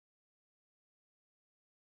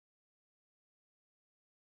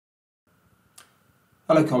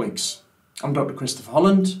Hello colleagues, I'm Dr. Christopher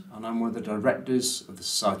Holland and I'm one of the directors of the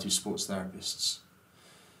Society of Sports Therapists.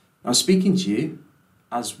 Now I'm speaking to you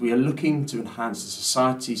as we are looking to enhance the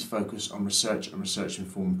Society's focus on research and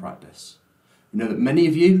research-informed practice. We know that many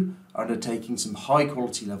of you are undertaking some high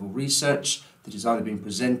quality level research that is either being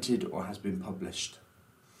presented or has been published.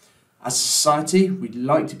 As a society, we'd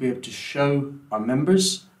like to be able to show our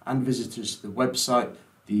members and visitors to the website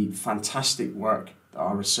the fantastic work that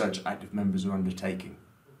our research active members are undertaking.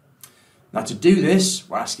 Now to do this,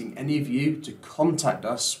 we're asking any of you to contact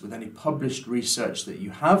us with any published research that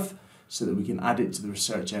you have so that we can add it to the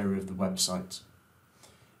research area of the website.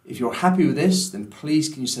 If you're happy with this, then please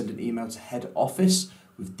can you send an email to head office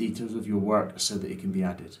with details of your work so that it can be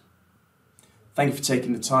added. Thank you for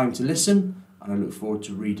taking the time to listen, and I look forward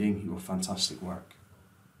to reading your fantastic work.